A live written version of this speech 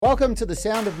Welcome to the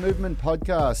Sound of Movement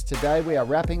podcast. Today we are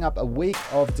wrapping up a week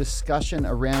of discussion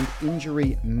around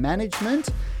injury management,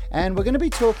 and we're going to be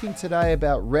talking today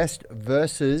about rest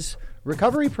versus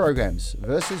recovery programs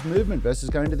versus movement versus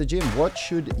going to the gym. What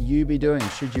should you be doing?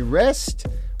 Should you rest?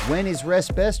 When is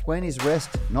rest best? When is rest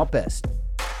not best?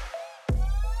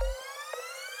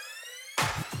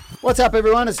 What's up,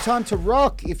 everyone? It's time to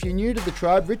rock. If you're new to the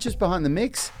tribe, Rich is behind the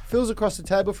mix. Phil's across the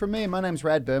table from me, and my name's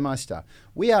Rad Burmeister.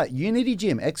 We are Unity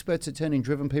Gym, experts at turning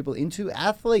driven people into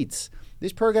athletes.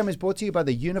 This program is brought to you by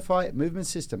the Unify Movement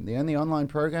System, the only online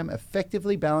program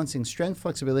effectively balancing strength,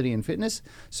 flexibility, and fitness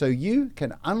so you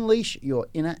can unleash your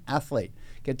inner athlete.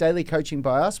 Get daily coaching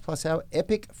by us, plus our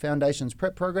epic Foundations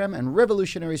Prep program and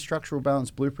revolutionary structural balance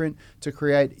blueprint to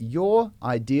create your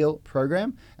ideal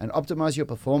program and optimize your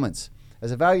performance.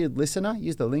 As a valued listener,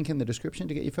 use the link in the description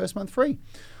to get your first month free.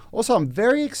 Also, I'm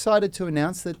very excited to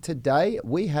announce that today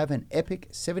we have an epic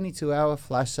 72-hour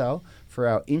flash sale for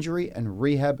our injury and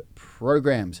rehab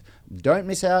programs. Don't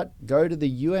miss out. Go to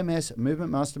the UMS Movement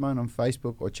Mastermind on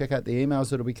Facebook or check out the emails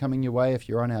that will be coming your way if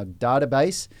you're on our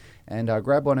database, and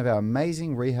grab one of our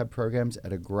amazing rehab programs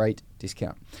at a great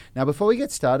discount. Now, before we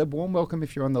get started, warm welcome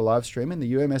if you're on the live stream in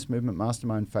the UMS Movement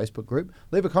Mastermind Facebook group.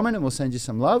 Leave a comment and we'll send you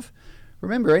some love.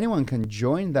 Remember, anyone can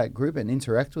join that group and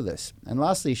interact with us. And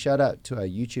lastly, shout out to our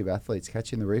YouTube athletes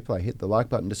catching the replay. Hit the like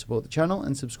button to support the channel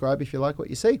and subscribe if you like what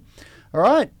you see. All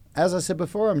right, as I said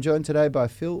before, I'm joined today by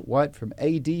Phil White from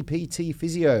ADPT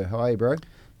Physio. How are you, bro?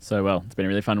 So well, it's been a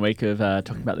really fun week of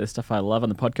talking about this stuff I love on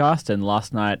the podcast. And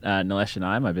last night, Nilesh and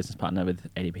I, my business partner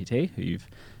with ADPT, who you've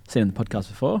seen on the podcast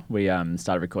before, we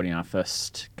started recording our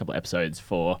first couple of episodes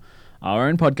for our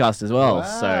own podcast as well.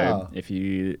 Wow. So if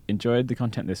you enjoyed the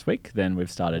content this week, then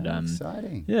we've started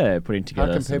exciting. putting together.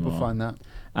 How can some people more. find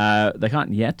that? They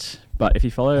can't yet, but if you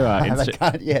follow They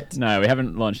can't yet. No, we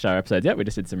haven't launched our episodes yet. We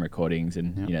just did some recordings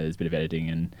and there's a bit of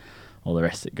editing and all the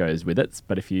rest that goes with it.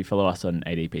 But if you follow us on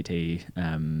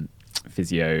ADPT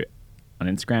Physio on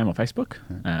Instagram or Facebook,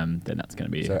 then that's going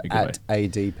to be a good at way.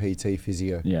 ADPT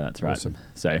Physio. Yeah, that's right. Awesome.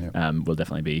 So we'll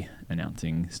definitely be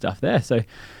announcing stuff there. So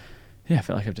yeah, I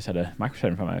feel like I've just had a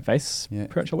microphone in front of my face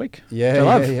pretty much all week. Yeah, which I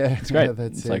love. yeah. It's great. Yeah,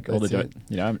 that's it's it, like all the that's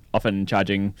it. I'm often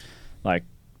charging like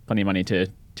plenty of money to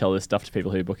tell this stuff to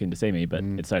people who book in to see me, but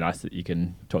it's so nice that you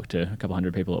can talk to a couple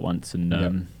hundred people at once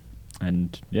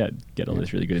and get all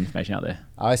this really good information out there.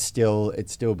 It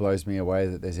still blows me away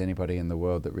that there's anybody in the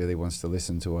world that really wants to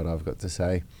listen to what I've got to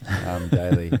say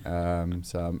daily.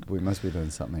 So we must be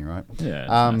doing something right. Yeah.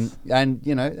 Nice. And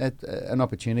an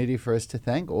opportunity for us to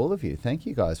thank all of you. Thank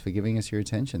you guys for giving us your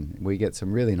attention. We get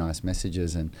some really nice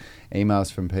messages and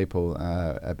emails from people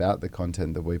about the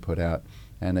content that we put out,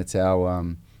 and it's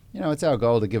our it's our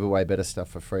goal to give away better stuff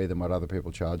for free than what other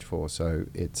people charge for. So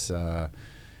it's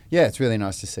it's really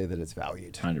nice to see that it's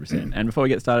valued. 100%. And before we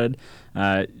get started,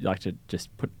 I'd like to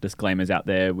just put disclaimers out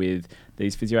there with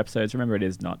these physio episodes. Remember, it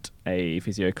is not a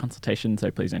physio consultation,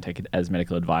 so please don't take it as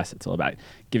medical advice. It's all about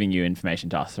giving you information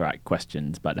to ask the right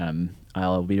questions. But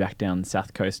I'll be back down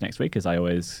South Coast next week, as I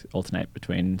always alternate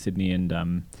between Sydney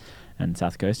and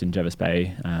South Coast in Jervis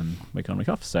Bay, week on, week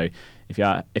off. So if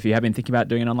you have been thinking about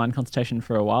doing an online consultation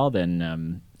for a while,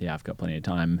 then I've got plenty of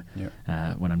time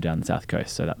when I'm down the South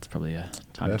Coast. So that's probably a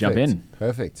time to jump in.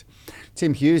 Perfect.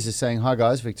 Tim Hughes is saying, hi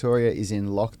guys, Victoria is in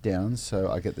lockdown,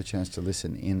 so I get the chance to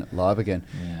listen in live again.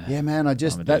 Yeah man,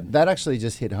 that actually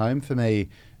just hit home for me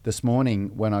this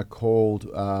morning when I called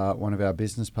one of our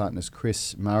business partners,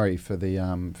 Chris Murray, for the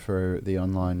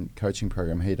online coaching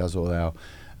program. He does all our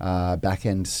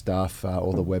back-end stuff,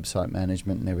 all the website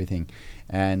management and everything.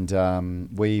 And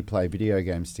we play video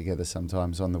games together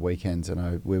sometimes on the weekends.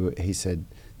 And he said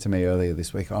to me earlier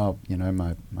this week,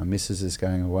 my missus is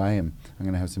going away and I'm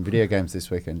going to have some video games this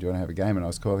weekend. Do you want to have a game? And I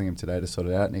was calling him today to sort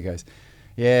it out. And he goes,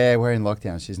 yeah, we're in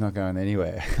lockdown. She's not going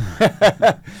anywhere.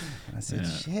 I said,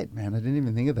 shit, man, I didn't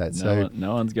even think of that.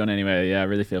 No one's going anywhere. Yeah, I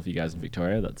really feel for you guys in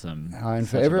Victoria. That's and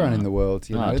for everyone in the world,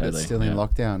 totally. That's still in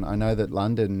lockdown. I know that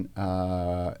London,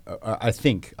 I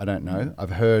don't know.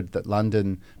 I've heard that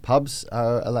London pubs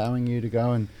are allowing you to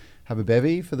go and have a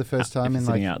bevy for the first time in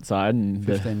sitting outside and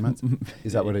 15 months.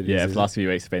 Is that what it is? Yeah, for the last few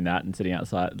weeks have been that and sitting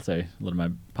outside. So a lot of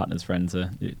my partner's friends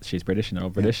she's British and they're all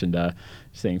British, and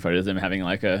seeing photos of them having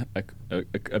like a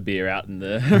beer out in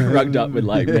the rugged up with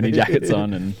like many jackets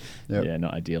on, and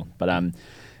not ideal. But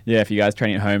if you guys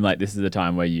training at home, like this is the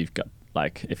time where you've got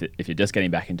like if you're just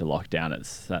getting back into lockdown,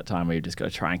 it's that time where you've just got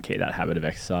to try and keep that habit of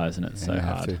exercise, and it's so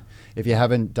hard. If you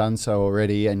haven't done so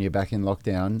already and you're back in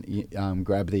lockdown,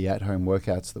 grab the at-home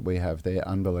workouts that we have. They're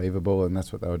unbelievable, and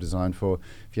that's what they were designed for.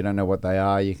 If you don't know what they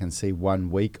are, you can see 1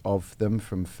 week of them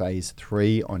from phase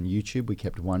 3 on YouTube. We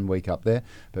kept 1 week up there,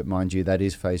 but mind you, that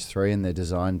is phase 3, and they're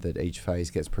designed that each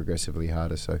phase gets progressively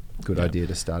harder. So good idea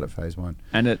to start at phase 1.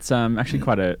 And it's actually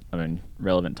quite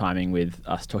relevant timing with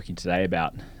us talking today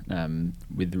about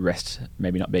with rest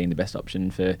maybe not being the best option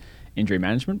for injury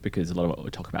management, because a lot of what we're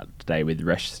talking about today with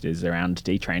rest is around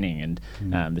detraining,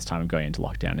 and this time of going into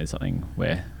lockdown is something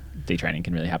where detraining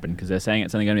can really happen, because they're saying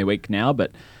it's only going to be a week now,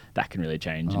 but that can really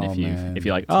change. And if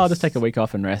you're like, I'll just take a week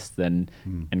off and rest, then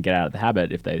and get out of the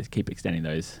habit, if they keep extending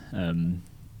those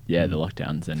the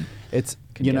lockdowns, and it's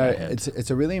it's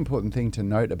a really important thing to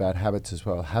note about habits as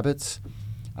well. Habits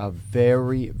are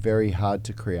very, very hard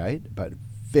to create, but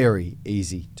very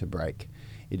easy to break.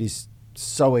 It is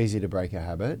so easy to break a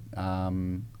habit,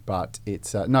 but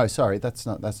it's that's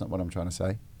not what I'm trying to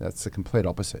say. That's the complete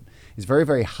opposite. It's very,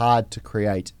 very hard to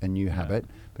create a new habit,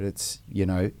 but it's you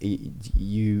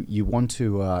want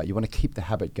to keep the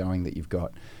habit going that you've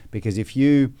got, because if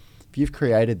you've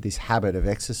created this habit of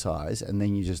exercise and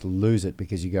then you just lose it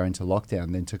because you go into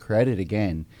lockdown, then to create it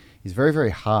again is very,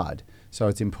 very hard. So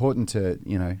it's important to,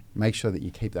 make sure that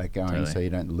you keep that going so you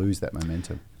don't lose that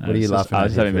momentum. What are you laughing at? I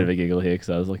was having a bit of a giggle here because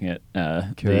I was looking at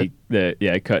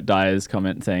Kurt Dyer's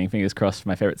comment saying, fingers crossed for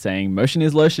my favourite saying, motion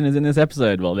is lotion is in this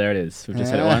episode. Well, there it is. We've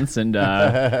just said it once, and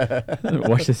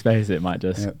watch this space. It might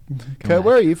just... Yep. Kurt,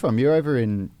 where are you from? You're over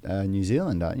in New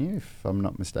Zealand, aren't you, if I'm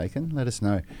not mistaken? Let us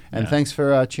know. And thanks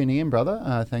for tuning in,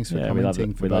 brother. Thanks for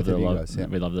commenting for both of you guys.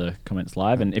 We love the comments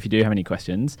live. And if you do have any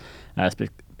questions,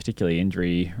 particularly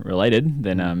injury related,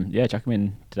 then chuck them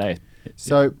in today.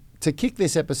 So to kick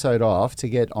this episode off, to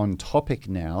get on topic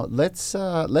now, let's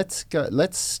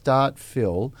start,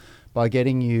 Phil, by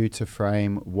getting you to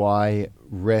frame why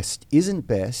rest isn't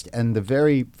best and the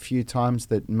very few times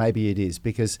that maybe it is.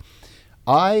 Because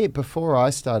before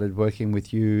I started working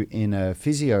with you in a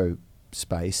physio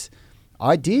space,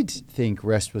 I did think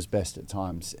rest was best at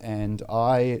times, and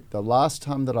the last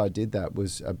time that I did that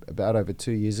was about over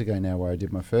 2 years ago now, where I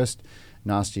did my first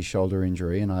nasty shoulder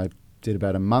injury, and I did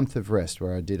about a month of rest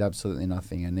where I did absolutely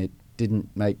nothing, and it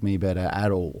didn't make me better at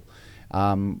all.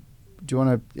 Do you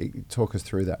want to talk us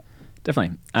through that?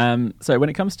 Definitely. So when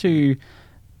it comes to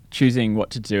choosing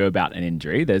what to do about an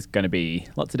injury, there's going to be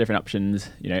lots of different options.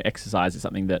 Exercise is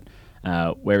something that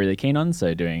we're really keen on,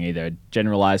 so doing either a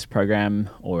generalized program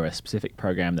or a specific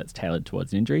program that's tailored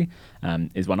towards an injury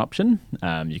is one option.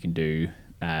 You can do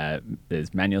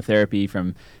there's manual therapy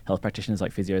from health practitioners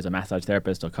like physios or massage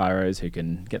therapists or chiros who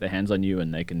can get their hands on you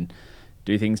and they can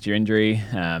do things to your injury.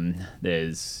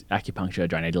 There's acupuncture,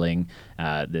 dry needling.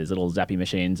 There's little zappy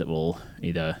machines that will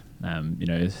either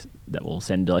that will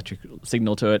send electric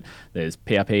signal to it. There's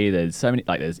PRP. There's so many,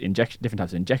 there's different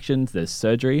types of injections. There's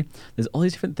surgery. There's all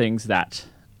these different things that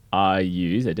are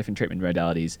used. There are different treatment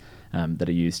modalities that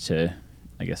are used to,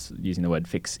 I guess, using the word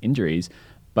fix injuries.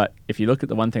 But if you look at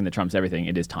the one thing that trumps everything,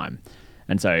 it is time.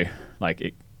 And so,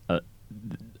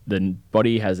 the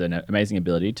body has an amazing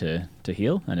ability to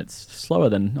heal, and it's slower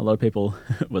than a lot of people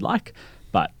would like,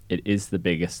 but it is the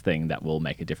biggest thing that will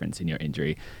make a difference in your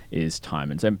injury is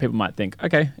time. And so people might think,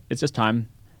 okay, it's just time,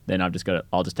 then I'll just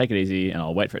take it easy and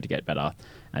I'll wait for it to get better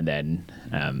and then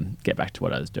get back to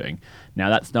what I was doing. Now,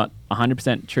 that's not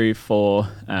 100% true for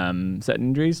certain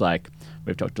injuries. Like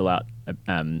we've talked a lot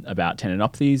about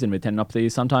tendinopathies, and with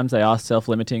tendinopathies, sometimes they are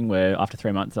self-limiting, where after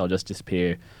 3 months they'll just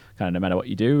disappear, kind of no matter what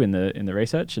you do in the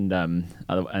research. And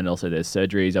also there's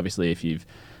surgeries. Obviously, if you've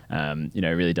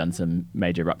really done some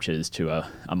major ruptures to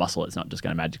a muscle, it's not just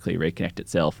going to magically reconnect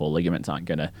itself, or ligaments aren't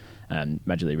going to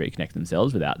magically reconnect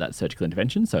themselves without that surgical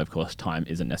intervention. So of course, time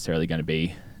isn't necessarily going to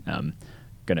be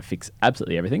going to fix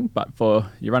absolutely everything. But for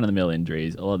your run-of-the-mill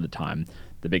injuries, a lot of the time,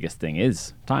 the biggest thing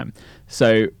is time.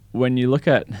 So when you look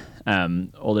at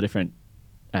all the different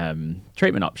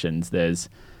treatment options, there's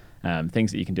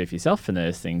things that you can do for yourself, and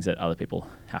there's things that other people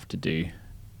have to do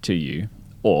to you,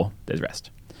 or there's rest.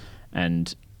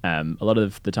 And a lot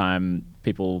of the time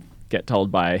people get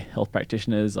told by health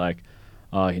practitioners like,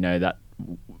 oh,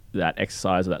 that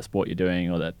exercise or that sport you're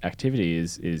doing or that activity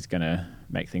is going to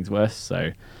make things worse.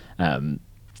 So,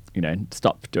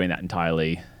 stop doing that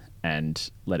entirely and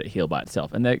let it heal by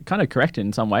itself. And they're kind of correct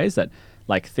in some ways that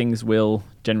things will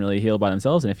generally heal by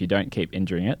themselves. And if you don't keep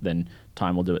injuring it, then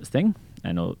time will do its thing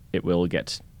and it will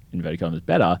get, inverted commas,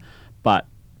 better. But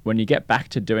when you get back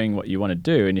to doing what you want to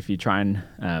do, and if you try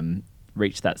and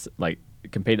reach that,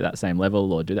 compete at that same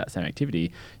level or do that same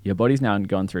activity, your body's now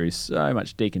gone through so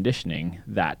much deconditioning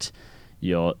that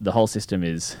the whole system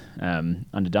is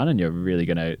underdone, and you're really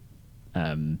going to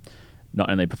not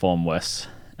only perform worse,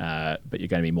 but you're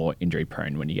going to be more injury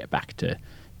prone when you get back to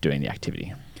doing the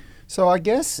activity. So I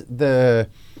guess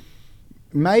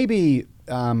maybe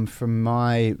from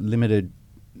my limited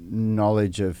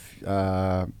knowledge of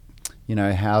how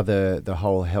the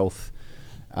whole health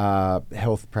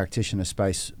practitioner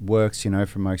space works,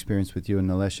 from my experience with you and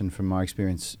Nilesh, and from my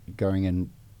experience going and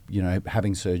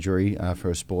having surgery for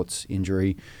a sports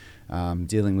injury,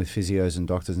 dealing with physios and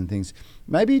doctors and things.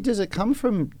 Maybe does it come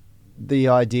from the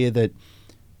idea that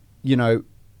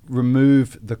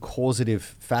remove the causative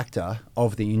factor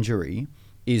of the injury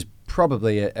is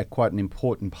probably a quite an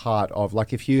important part of,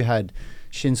 like, if you had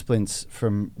shin splints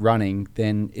from running,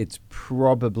 then it's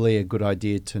probably a good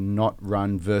idea to not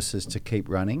run versus to keep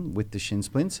running with the shin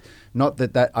splints. Not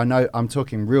that I know I'm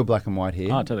talking real black and white here.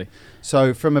 Oh, totally.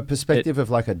 So from a perspective of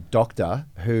like a doctor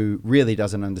who really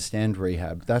doesn't understand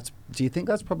rehab, do you think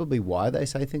that's probably why they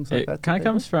say things like that? It kind of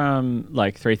comes from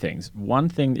like three things. One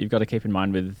thing that you've got to keep in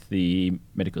mind with the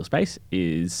medical space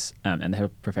is, and the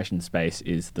health profession space,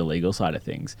 is the legal side of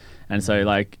things. And so,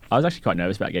 like, I was actually quite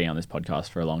nervous about getting on this podcast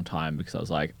for a long time because I was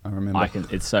like, I remember.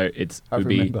 It would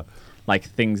be like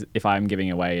things. If I'm giving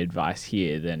away advice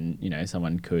here, then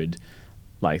someone could,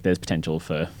 like, there's potential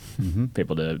for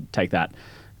people to take that,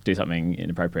 do something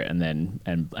inappropriate, and then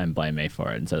and blame me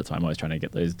for it. And so that's why I'm always trying to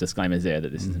get those disclaimers there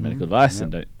that this is medical advice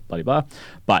and don't bloody blah.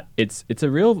 But it's a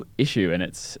real issue, and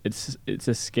it's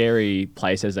a scary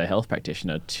place as a health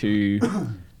practitioner to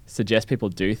suggest people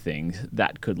do things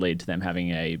that could lead to them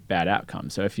having a bad outcome.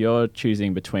 So if you're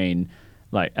choosing between,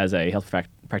 like, as a health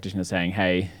practitioner saying,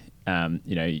 hey,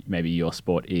 maybe your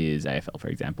sport is AFL, for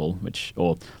example,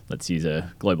 or let's use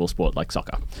a global sport like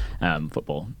soccer,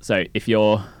 football. So if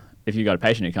you've got a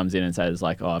patient who comes in and says,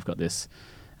 like, oh, I've got this,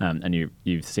 and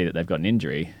you see that they've got an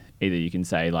injury, either you can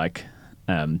say, like,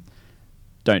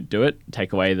 don't do it,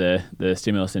 take away the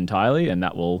stimulus entirely, and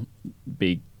that will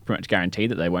be pretty much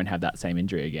guaranteed that they won't have that same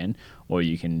injury again. Or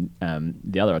you can,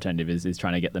 the other alternative is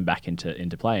trying to get them back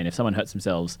into play. And if someone hurts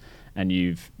themselves and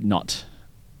you've not,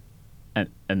 and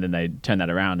then they turn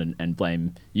that around and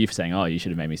blame you for saying, oh, you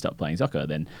should have made me stop playing soccer,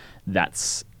 then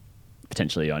that's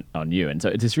potentially on you. And so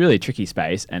it's this really tricky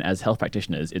space, and as health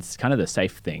practitioners, it's kind of the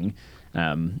safe thing,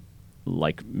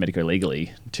 like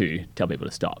medico-legally, to tell people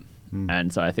to stop.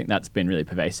 And so I think that's been really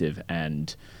pervasive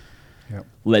and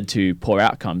led to poor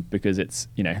outcomes, because it's,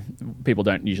 people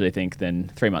don't usually think then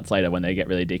 3 months later, when they get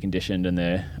really deconditioned and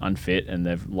they're unfit and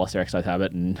they've lost their exercise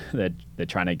habit and they're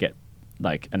trying to get,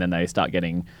 like, and then they start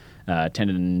getting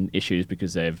tendon issues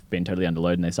because they've been totally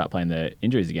underloaded and they start playing their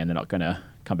injuries again, they're not going to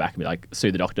come back and be like,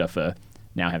 sue the doctor for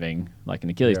now having like an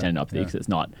Achilles tendinopathy, because it's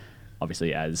not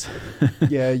obviously as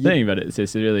thing, but it's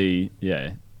just really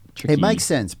tricky. It makes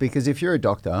sense, because if you're a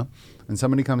doctor and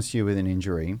somebody comes to you with an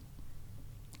injury,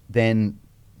 then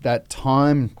that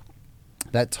time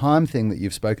thing that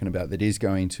you've spoken about, that is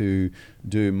going to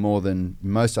do more than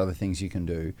most other things you can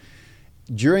do.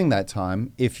 During that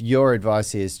time, if your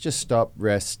advice is just stop,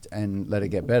 rest, and let it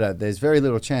get better, there's very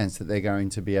little chance that they're going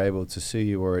to be able to sue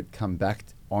you or it come back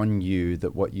on you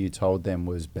that what you told them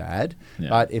was bad. Yeah.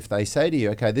 But if they say to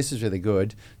you, okay, this is really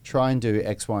good, try and do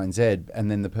X, Y, and Z,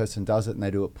 and then the person does it and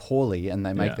they do it poorly and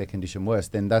they make their condition worse,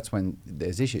 then that's when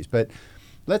there's issues. But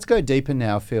let's go deeper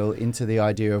now, Phil, into the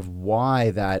idea of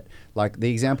why that, like the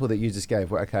example that you just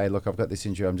gave, where, okay, look, I've got this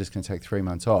injury, I'm just going to take 3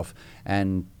 months off,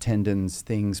 and tendons,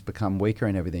 things become weaker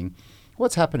and everything.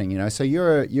 What's happening? So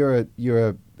you're an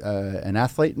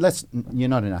athlete. You're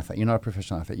not an athlete. You're not a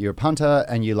professional athlete. You're a punter,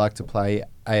 and you like to play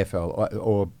AFL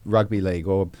or rugby league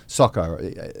or soccer,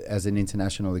 as an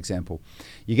international example.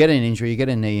 You get an injury, you get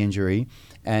a knee injury,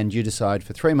 and you decide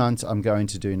for 3 months I'm going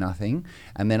to do nothing,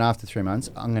 and then after 3 months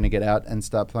I'm going to get out and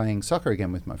start playing soccer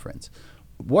again with my friends.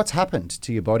 What's happened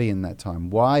to your body in that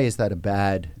time? Why is that a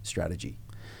bad strategy?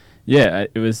 Yeah,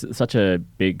 it was such a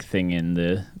big thing in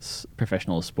the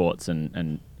professional sports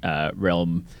and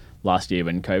realm last year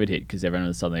when COVID hit, because everyone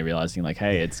was suddenly realizing, like,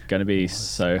 hey, it's going to be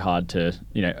so hard to,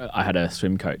 I had a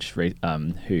swim coach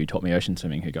who taught me ocean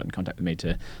swimming, who got in contact with me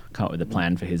to come up with a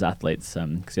plan for his athletes,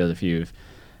 because he has a few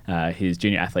of his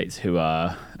junior athletes who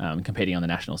are competing on the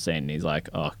national scene, and he's like,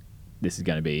 oh, this is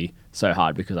going to be so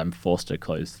hard because I'm forced to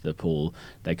close the pool.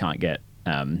 They can't get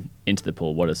into the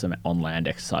pool, what are some on-land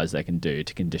exercises they can do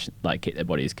to condition, like keep their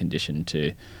bodies conditioned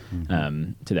to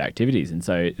their activities. And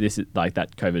so this is like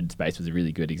that COVID space was a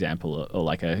really good example, or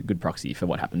like a good proxy for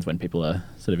what happens when people are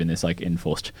sort of in this like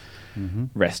enforced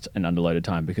rest and underloaded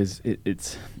time, because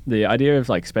it's the idea of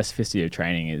like specificity of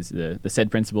training is the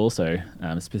SAID principle, so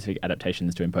specific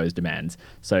adaptations to impose demands.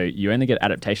 So you only get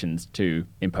adaptations to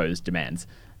impose demands.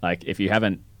 Like if you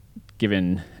haven't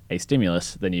given a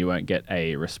stimulus, then you won't get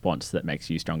a response that makes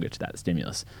you stronger to that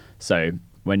stimulus. So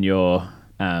when you're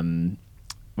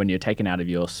taken out of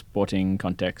your sporting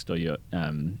context or your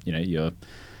your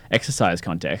exercise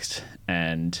context,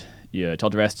 and you're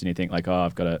told to rest, and you think like,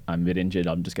 I'm a bit injured,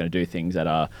 I'm just going to do things that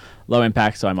are low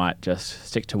impact, so I might just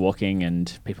stick to walking.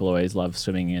 And people always love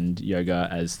swimming and yoga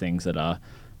as things that are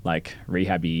like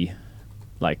rehabby,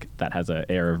 like that has an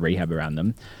air of rehab around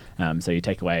them. So you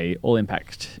take away all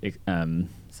impact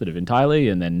sort of entirely,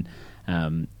 and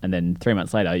then 3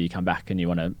 months later you come back and you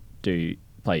want to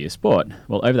play your sport.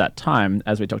 Well, over that time,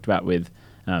 as we talked about with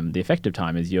the effective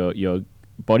time, is your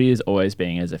body is always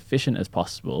being as efficient as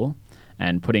possible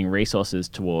and putting resources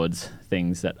towards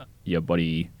things that your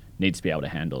body needs to be able to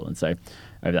handle. And so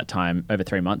over that time, over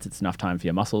 3 months, it's enough time for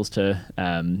your muscles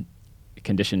to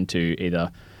condition to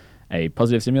either a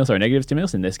positive stimulus or a negative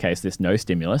stimulus. In this case, this no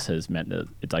stimulus has meant that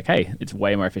it's like, hey, it's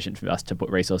way more efficient for us to put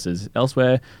resources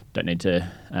elsewhere. Don't need to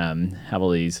have all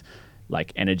these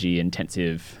like energy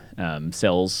intensive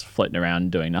cells floating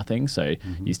around doing nothing. So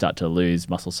you start to lose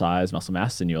muscle size, muscle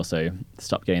mass, and you also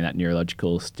stop getting that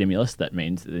neurological stimulus. That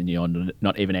means that you're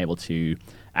not even able to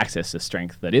access the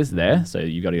strength that is there. So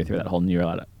you've got to go through that whole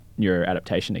neuro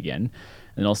adaptation again.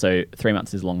 And also 3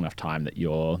 months is long enough time that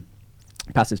your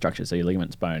passive structures, so your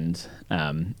ligaments, bones,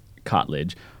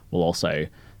 cartilage, will also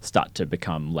start to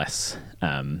become less,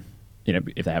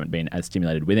 if they haven't been as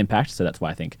stimulated with impact. So that's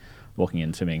why I think walking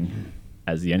and swimming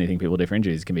as the only thing people do for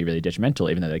injuries can be really detrimental,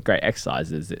 even though they're great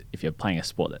exercises. If you're playing a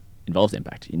sport that involves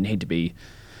impact, you need to be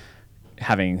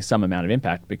having some amount of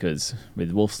impact, because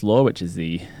with Wolff's Law, which is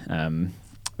the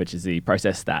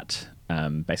process that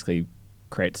basically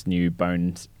creates new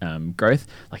bone growth,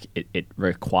 like it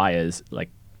requires like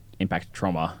impact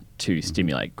trauma to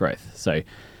stimulate growth. So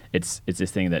it's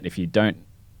this thing that if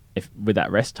with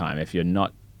that rest time, if you're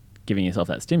not giving yourself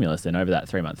that stimulus, then over that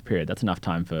 3 month period, that's enough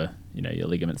time for your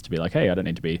ligaments to be like, hey, I don't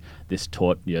need to be this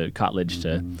taut, your cartilage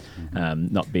to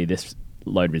not be this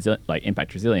load resilient, like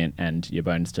impact resilient, and your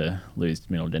bones to lose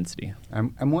mineral density.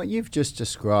 And what you've just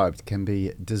described can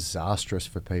be disastrous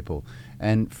for people.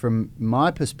 And from my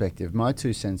perspective, my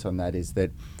 2 cents on that is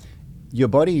that your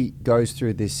body goes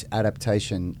through this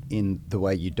adaptation in the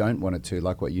way you don't want it to,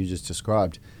 like what you just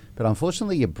described. But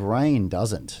unfortunately, your brain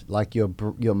doesn't. Like your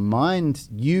mind,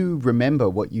 you remember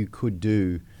what you could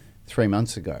do 3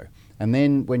 months ago. And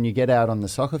then when you get out on the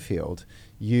soccer field,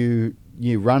 you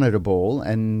run at a ball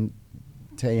and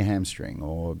tear your hamstring,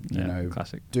 or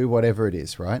classic. Do whatever it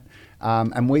is, right?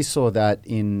 And we saw that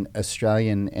in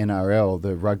Australian NRL,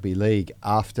 the rugby league,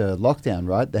 after lockdown,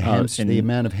 right? The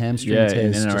amount of hamstring tears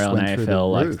in NRL just went and through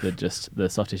AFL, the roof. The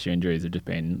soft tissue injuries have just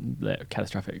been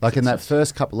catastrophic. Like in that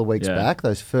first couple of weeks back,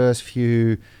 those first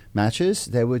few matches,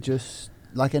 they were just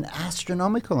like an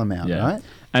astronomical amount, right?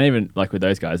 And even like with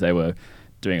those guys, they were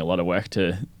doing a lot of work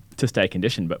to stay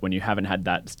conditioned, but when you haven't had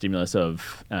that stimulus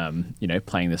of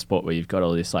playing the sport where you've got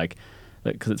all this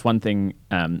because it's one thing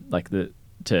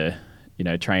to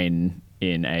train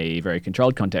in a very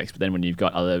controlled context, but then when you've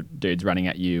got other dudes running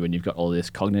at you and you've got all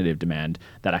this cognitive demand,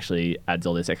 that actually adds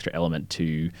all this extra element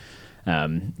to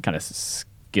kind of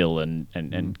skill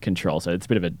and control. So it's a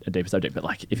bit of a deeper subject, but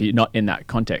like if you're not in that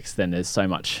context, then there's so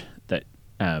much that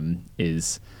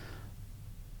is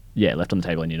left on the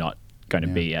table, and you're not going to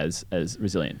be as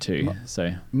resilient too.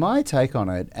 So my take on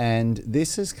it, and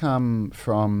this has come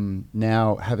from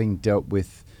now having dealt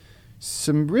with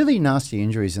some really nasty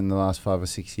injuries in the last 5 or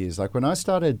 6 years. Like when I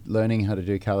started learning how to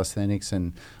do calisthenics,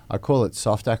 and I call it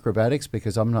soft acrobatics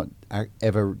because I'm not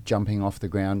ever jumping off the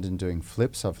ground and doing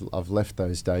flips. I've left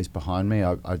those days behind me.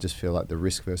 I just feel like the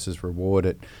risk versus reward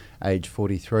at age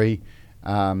 43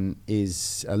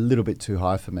 is a little bit too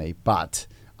high for me, but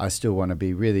I still want to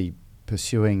be really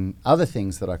pursuing other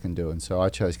things that I can do, and so I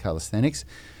chose calisthenics.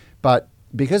 But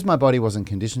because my body wasn't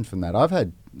conditioned from that, I've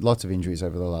had lots of injuries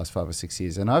over the last 5 or 6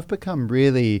 years, and I've become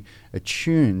really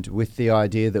attuned with the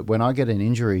idea that when I get an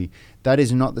injury, that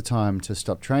is not the time to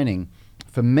stop training.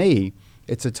 For me,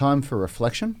 it's a time for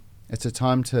reflection. It's a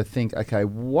time to think, okay,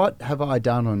 what have I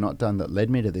done or not done that led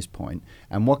me to this point,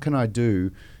 and what can I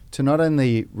do to not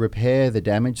only repair the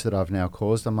damage that I've now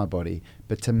caused on my body,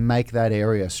 but to make that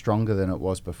area stronger than it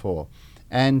was before.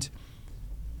 And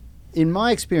in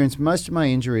my experience, most of my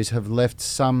injuries have left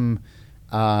some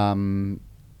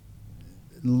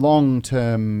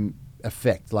long-term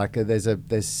effect. Like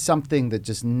there's something that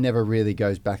just never really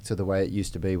goes back to the way it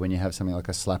used to be when you have something like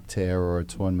a slap tear or a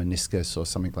torn meniscus or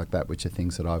something like that, which are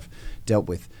things that I've dealt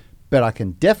with. But I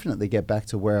can definitely get back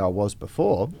to where I was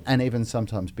before, and even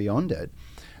sometimes beyond it,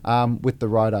 with the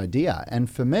right idea. And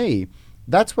for me,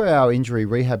 that's where our injury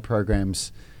rehab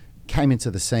programs came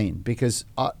into the scene, because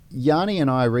Yanni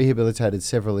and I rehabilitated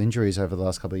several injuries over the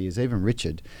last couple of years, even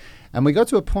Richard. And we got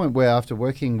to a point where, after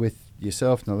working with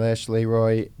yourself, Nilesh,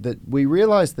 Leroy, that we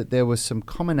realized that there were some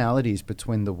commonalities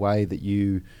between the way that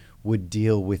you would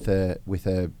deal with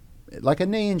like a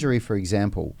knee injury, for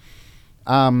example.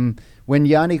 When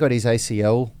Yanni got his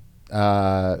ACL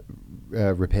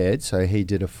repaired, so he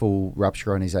did a full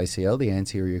rupture on his ACL, the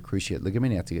anterior cruciate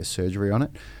ligament. He had to get surgery on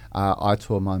it. I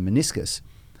tore my meniscus.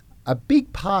 A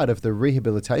big part of the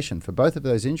rehabilitation for both of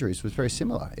those injuries was very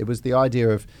similar. It was the idea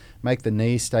of make the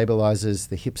knee stabilizers,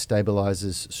 the hip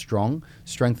stabilizers strong,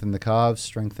 strengthen the calves,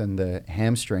 strengthen the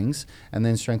hamstrings, and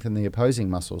then strengthen the opposing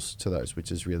muscles to those,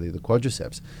 which is really the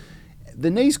quadriceps.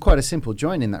 The knee's quite a simple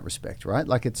joint in that respect, right?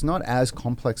 Like, it's not as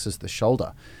complex as the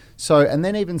shoulder. So, and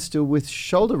then even still with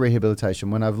shoulder rehabilitation,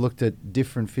 when I've looked at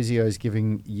different physios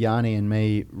giving Yanni and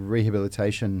me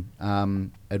rehabilitation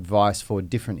advice for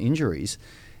different injuries,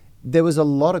 there was a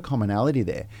lot of commonality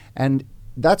there. And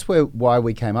that's why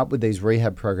we came up with these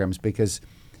rehab programs, because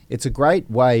it's a great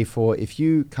way for, if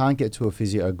you can't get to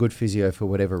a good physio for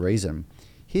whatever reason,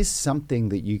 here's something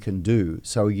that you can do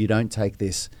so you don't take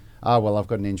this, well, I've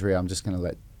got an injury, I'm just going to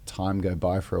let time go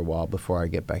by for a while before I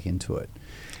get back into it.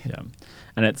 Yeah.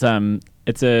 And I've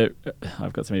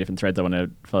got so many different threads I want to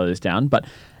follow this down, but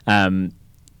I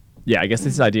guess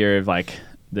this idea of like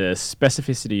the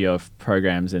specificity of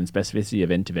programs and specificity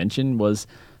of intervention was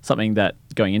something that,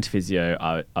 going into physio,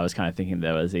 I was kind of thinking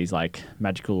there was these like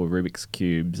magical Rubik's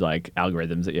cubes, like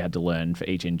algorithms that you had to learn for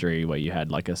each injury, where you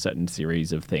had like a certain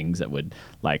series of things that would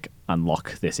like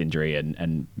unlock this injury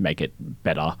and make it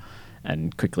better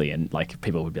and quickly, and like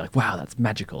people would be like, wow, that's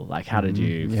magical, like how did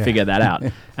you figure that out?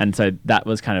 And so that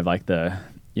was kind of like the,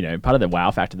 you know, part of the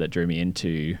wow factor that drew me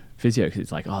into physio, because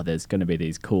it's like, oh, there's going to be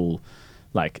these cool,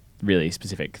 like really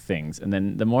specific things. And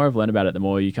then the more I've learned about it, the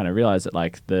more you kind of realize that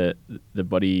like the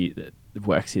body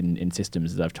works in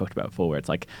systems, as I've talked about before, where it's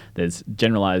like there's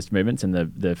generalized movements, and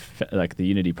the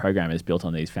Unity program is built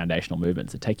on these foundational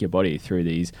movements that take your body through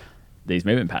these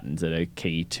movement patterns that are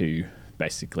key to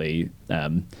basically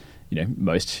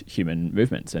most human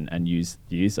movements, and use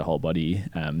the whole body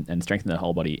and strengthen the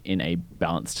whole body in a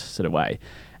balanced sort of way.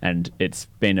 And it's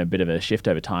been a bit of a shift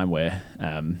over time where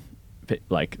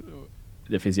like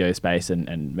the physio space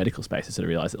and medical space has sort of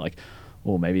realized that like,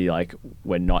 or maybe like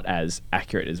we're not as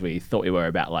accurate as we thought we were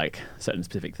about like certain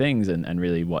specific things, and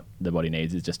really what the body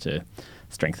needs is just to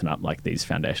strengthen up like these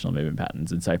foundational movement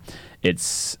patterns. And so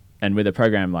and with a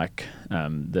program like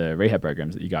the rehab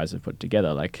programs that you guys have put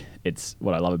together, like it's,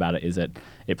 what I love about it is that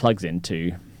it plugs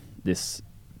into this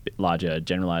larger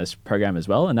generalized program as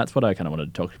well. And that's what I kind of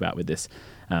wanted to talk about with this,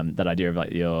 that idea of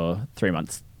like your 3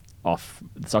 months off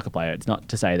the soccer player. It's not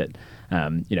to say that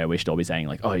we should all be saying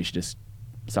like, oh, you should just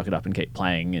suck it up and keep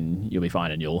playing and you'll be fine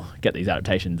and you'll get these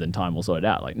adaptations and time will sort it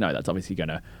out. Like, no, that's obviously going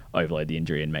to overload the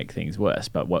injury and make things worse.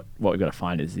 But what we've got to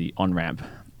find is the on-ramp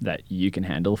that you can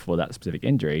handle for that specific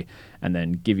injury, and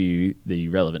then give you the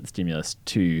relevant stimulus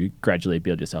to gradually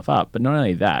build yourself up. But not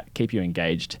only that, keep you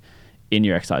engaged in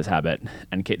your exercise habit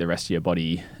and keep the rest of your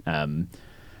body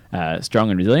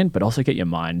strong and resilient, but also get your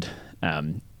mind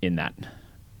in that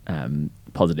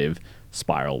positive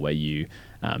spiral where you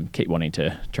keep wanting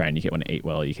to train, you keep wanting to eat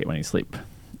well, you keep wanting to sleep,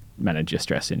 manage your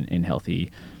stress in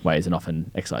healthy ways, and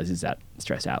often exercise is that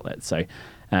stress outlet. So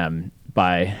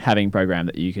by having a program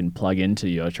that you can plug into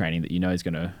your training that you know is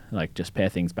going to like just pare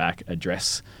things back,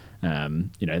 address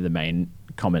the main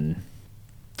common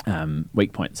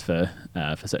weak points for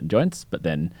certain joints, but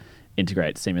then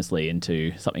integrate seamlessly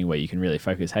into something where you can really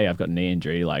focus, hey, I've got a knee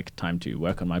injury, like time to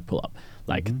work on my pull-up.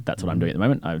 Like that's what I'm doing at the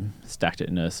moment. I've stacked it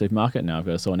in a supermarket, now I've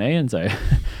got a sore knee, and so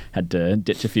had to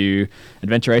ditch a few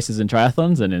adventure races and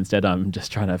triathlons, and instead I'm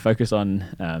just trying to focus on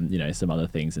some other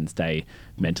things and stay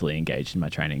mentally engaged in my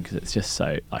training, because it's just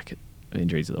so, like,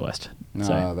 injuries are the worst. No,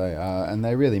 so. They are, and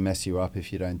they really mess you up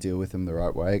if you don't deal with them the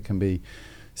right way. It can be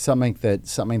something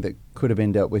that could have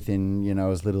been dealt with in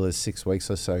as little as 6 weeks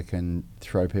or so can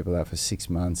throw people out for 6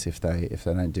 months if they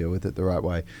don't deal with it the right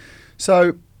way.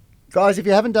 So, guys, if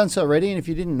you haven't done so already, and if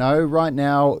you didn't know, right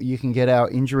now you can get our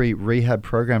injury rehab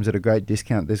programs at a great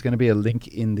discount. There's going to be a link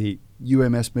in the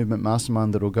UMS Movement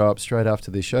Mastermind that will go up straight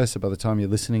after this show. So by the time you're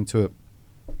listening to it,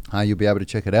 You'll be able to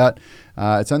check it out.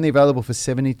 It's only available for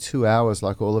 72 hours,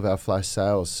 like all of our flash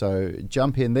sales. So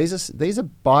jump in. These are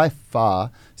by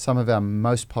far some of our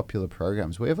most popular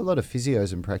programs. We have a lot of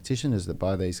physios and practitioners that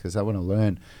buy these because they want to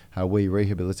learn how we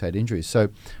rehabilitate injuries. So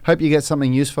hope you get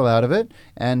something useful out of it.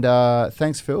 And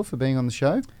thanks, Phil, for being on the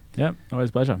show. Yeah,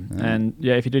 always a pleasure. Yeah. And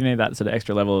yeah, if you do need that sort of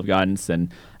extra level of guidance,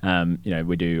 then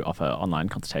we do offer online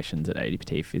consultations at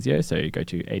ADPT Physio. So go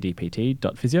to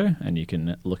adpt.physio and you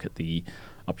can look at the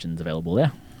options available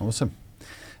there. Awesome.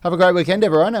 Have a great weekend,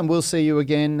 everyone, and we'll see you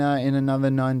again in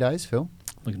another 9 days, Phil.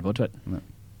 Looking forward to it. Yeah.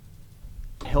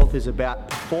 Health is about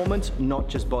performance, not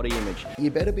just body image.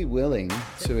 You better be willing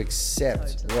to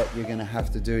accept what you're going to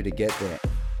have to do to get there.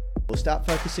 We'll start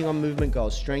focusing on movement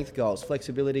goals, strength goals,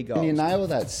 flexibility goals. When you nail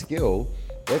that skill,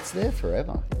 that's there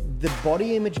forever. The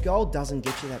body image goal doesn't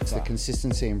get you that It's far. the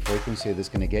consistency and frequency that's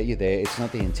going to get you there. It's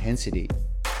not the intensity.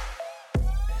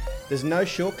 There's no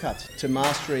shortcuts to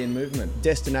mastery and movement.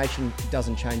 Destination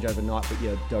doesn't change overnight, but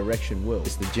your direction will.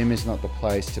 The gym is not the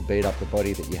place to beat up the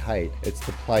body that you hate. It's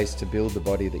the place to build the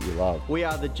body that you love. We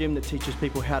are the gym that teaches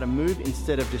people how to move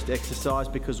instead of just exercise,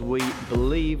 because we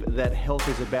believe that health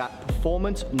is about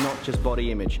performance, not just body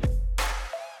image.